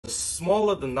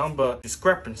smaller the number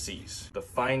discrepancies, the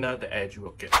finer the edge you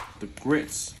will get. The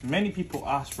grits. Many people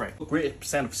ask, right, what grit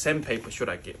percent of sandpaper should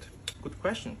I get? Good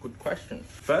question, good question.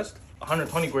 First,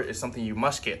 120 grit is something you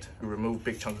must get to remove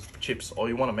big chunks of chips or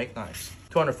you want to make knives.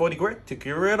 240 grit to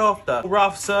get rid of the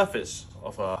rough surface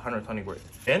of 120 grit.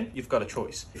 Then you've got a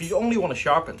choice. If you only want to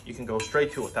sharpen, you can go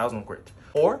straight to 1000 grit.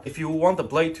 Or if you want the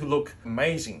blade to look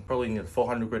amazing, probably need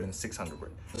 400 grit and 600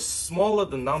 grit. The smaller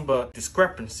the number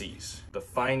discrepancies, the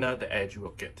finer the edge you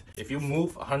will get. If you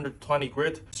move 120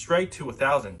 grit straight to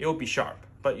 1000, it will be sharp,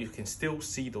 but you can still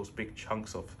see those big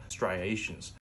chunks of striations.